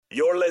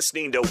You're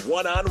listening to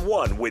One on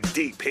One with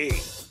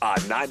DP on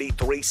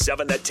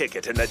 93.7 The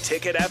Ticket and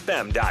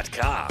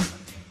theticketfm.com.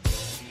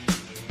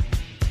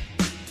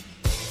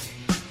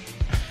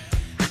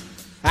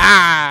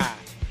 Ah!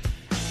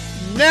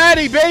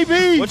 Natty,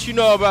 baby! What you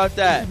know about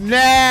that?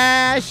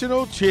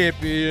 National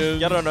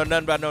champions. Y'all don't know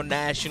nothing about no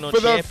national For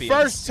champions. the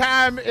first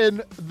time in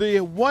the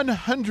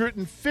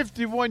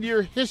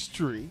 151-year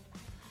history,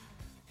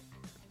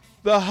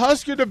 the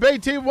Husker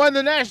debate team won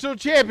the national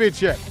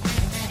championship.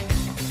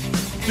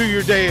 Do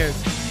your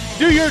dance.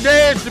 Do your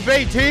dance,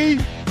 debate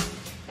team.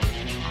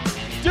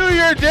 Do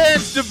your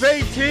dance,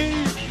 debate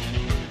team.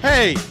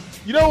 Hey,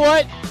 you know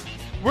what?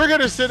 We're going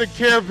to send a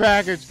care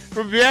package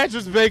from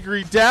Beatrice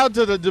Bakery down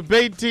to the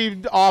debate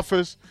team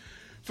office.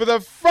 For the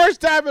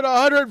first time in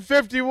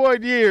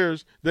 151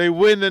 years, they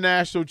win the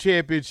national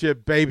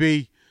championship,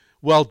 baby.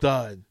 Well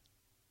done.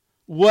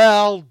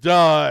 Well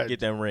done. Get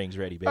them rings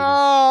ready, baby.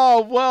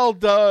 Oh, well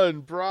done.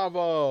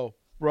 Bravo.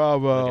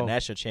 Bravo. Like a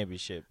national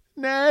championship.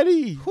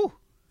 Natty. Whew.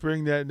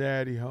 Bring that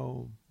natty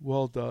home.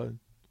 Well done.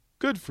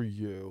 Good for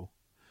you.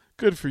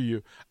 Good for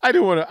you. I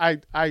don't want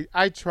to.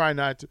 I try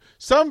not to.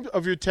 Some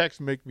of your texts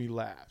make me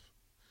laugh.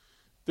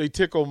 They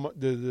tickle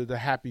the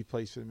happy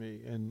place in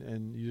me,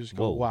 and you just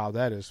go, Whoa. "Wow,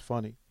 that is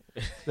funny.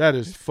 That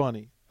is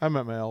funny." I'm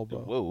at my elbow.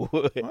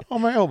 Whoa.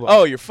 On my elbow.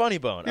 Oh, your funny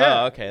bone.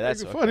 Yeah, Oh, okay.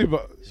 That's like a okay. funny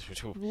bone.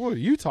 What are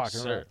you talking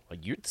Sir, about?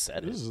 like you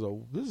said This it.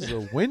 is a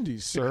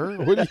Wendy's, sir.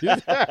 What are you?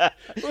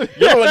 You're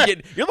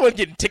the one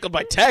getting tickled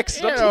by text.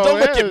 Don't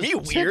look at me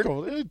weird.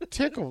 It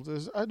tickled.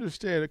 I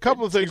understand. A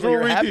couple of things. Tickle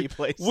your happy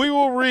place. We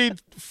will read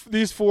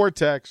these four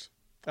texts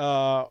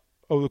over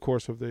the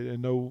course of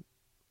in no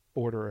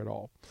order at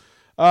all.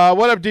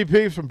 What up,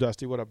 DP? From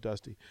Dusty. What up,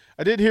 Dusty?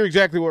 I didn't hear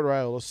exactly what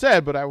Raiola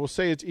said, but I will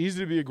say it's easy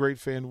to be a great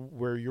fan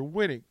where you're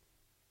winning.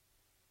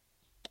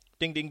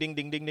 Ding, ding, ding,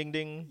 ding, ding, ding,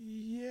 ding.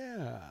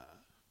 Yeah.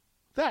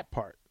 That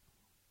part.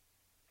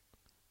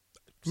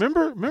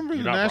 Remember the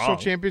You're not national wrong.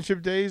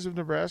 championship days of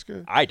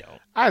Nebraska? I don't.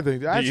 I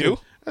think you?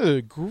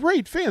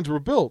 Great fans were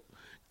built.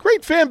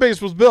 Great fan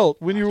base was built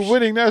when you were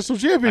winning national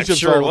I'm championships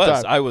sure it all the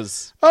was. time. I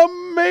was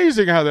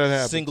Amazing how that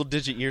happens.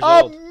 single-digit years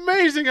old.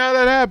 Amazing how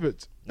that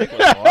happens. Nick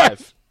was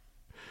alive.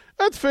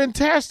 That's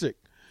fantastic.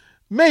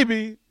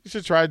 Maybe you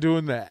should try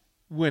doing that,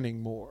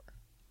 winning more.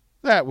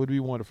 That would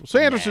be wonderful. So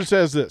Anderson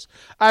says this: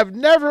 I've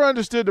never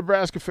understood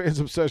Nebraska fans'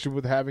 obsession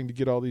with having to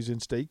get all these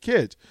in-state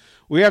kids.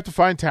 We have to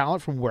find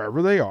talent from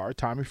wherever they are.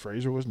 Tommy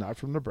Fraser was not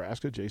from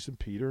Nebraska. Jason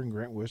Peter and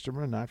Grant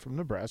Wisterman are not from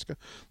Nebraska.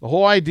 The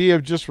whole idea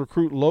of just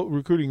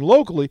recruiting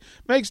locally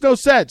makes no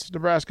sense.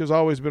 Nebraska has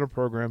always been a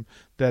program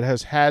that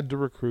has had to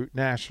recruit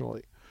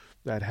nationally.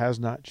 That has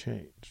not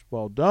changed.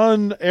 Well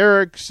done.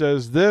 Eric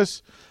says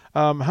this.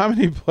 How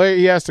many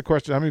he asked the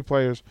question, how many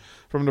players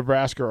from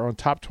Nebraska are on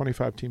top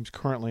 25 teams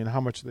currently and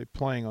how much are they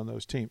playing on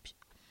those teams?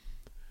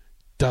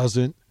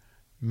 Doesn't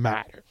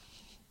matter.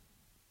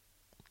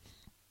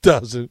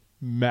 Doesn't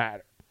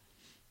matter.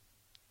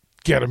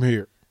 Get them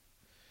here.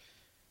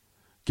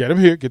 Get them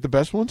here. Get the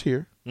best ones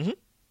here. Mm-hmm.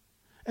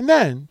 And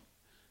then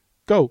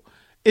go.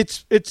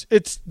 It's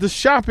the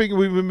shopping.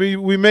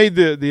 We made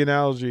the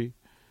analogy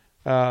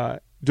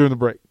during the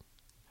break.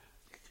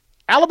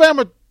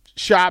 Alabama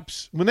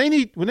shops when they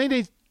need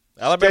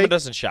Alabama steak.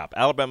 doesn't shop.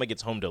 Alabama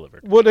gets home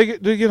delivered. Well, they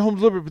get home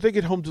delivered, but they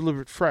get home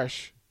delivered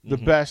fresh, the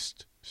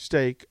best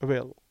steak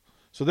available.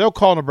 So they'll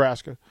call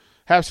Nebraska,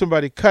 have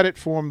somebody cut it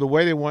for them the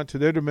way they want, to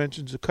their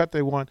dimensions, the cut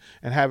they want,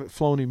 and have it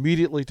flown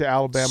immediately to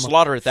Alabama.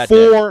 Slaughter it that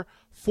day.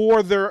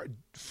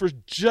 For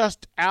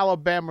just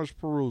Alabama's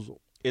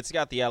perusal, It's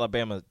got the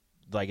Alabama,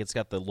 like it's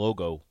got the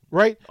logo.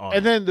 right? On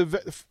And then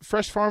the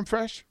Fresh Farm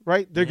Fresh,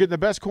 right? They're getting the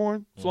best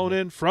corn flown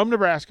in from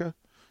Nebraska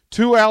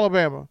to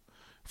Alabama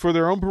for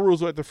their own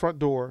perusal at the front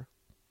door.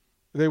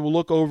 They will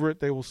look over it.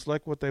 They will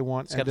select what they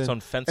want. It's got its own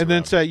fence and then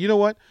around say, you know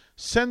what?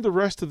 Send the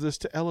rest of this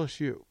to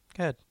LSU. Go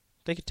ahead.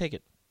 They can take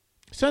it.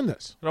 Send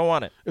this. I don't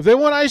want it. If they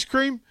want ice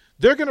cream,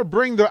 they're going to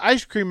bring the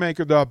ice cream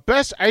maker, the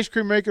best ice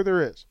cream maker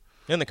there is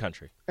In the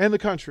country. in the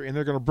country, and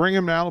they're going to bring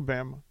him to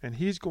Alabama, and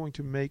he's going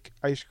to make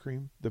ice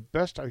cream, the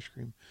best ice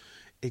cream,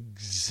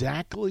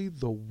 exactly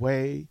the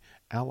way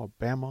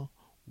Alabama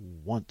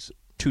wants it.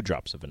 2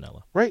 drops of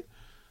vanilla. Right?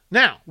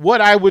 Now,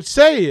 what I would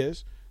say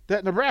is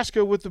that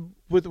Nebraska, with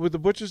the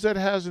butchers that it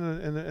has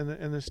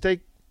and the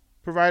steak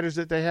providers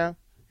that they have,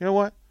 you know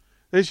what?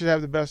 They should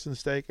have the best in the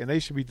steak, and they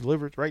should be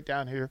delivered right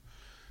down here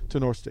to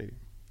North Stadium.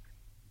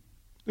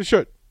 They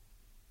should. Is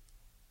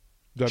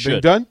that being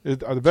Should. done?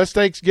 Are the best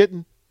steaks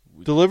getting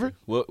delivered?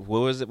 What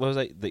was it? What was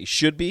that? They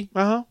should be?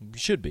 Uh-huh.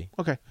 Should be.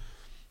 Okay.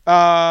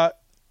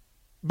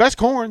 Best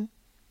corn.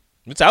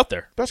 It's out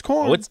there. Best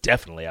corn. Oh, it's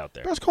definitely out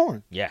there. Best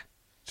corn. Yeah.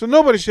 So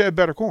nobody should have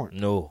better corn,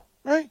 No.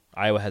 right?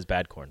 Iowa has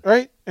bad corn.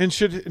 Right? And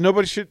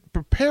nobody should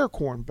prepare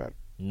corn better,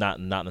 Not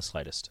in the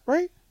slightest.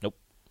 right? Nope.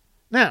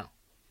 Now,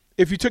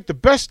 if you took the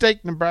best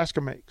steak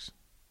Nebraska makes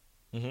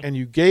and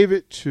you gave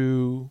it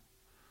to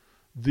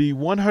the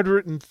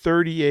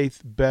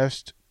 138th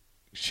best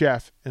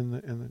chef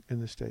in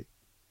the state,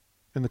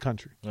 in the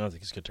country, I don't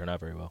think this could turn out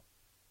very well.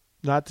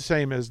 not the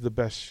same as the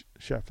best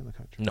chef in the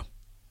country. No.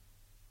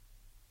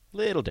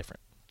 Little different.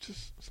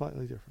 Just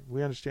slightly different.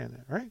 We understand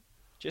that, right?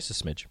 Just a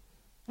smidge.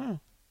 Oh.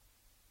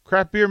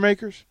 Craft beer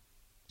makers?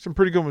 Some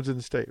pretty good ones in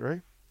the state,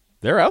 right?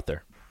 They're out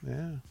there.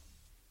 Yeah.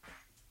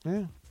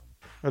 Yeah.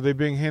 Are they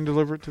being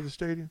hand-delivered to the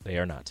stadium? They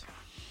are not.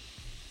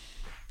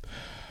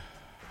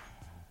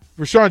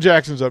 Rashawn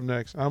Jackson's up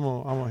next. I'm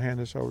gonna hand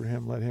this over to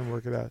him, let him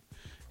work it out.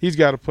 He's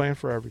got a plan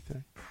for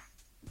everything.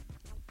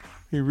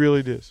 He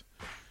really does.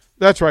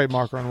 That's right,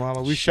 Mark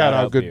Arnwallo. We shout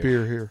out good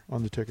beer here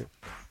on the ticket.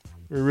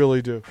 We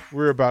really do.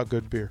 We're about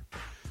good beer.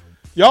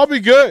 Y'all be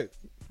good.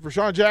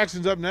 Rashawn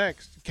Jackson's up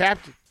next.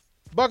 Captain.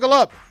 Buckle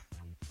up.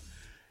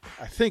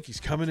 I think he's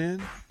coming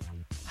in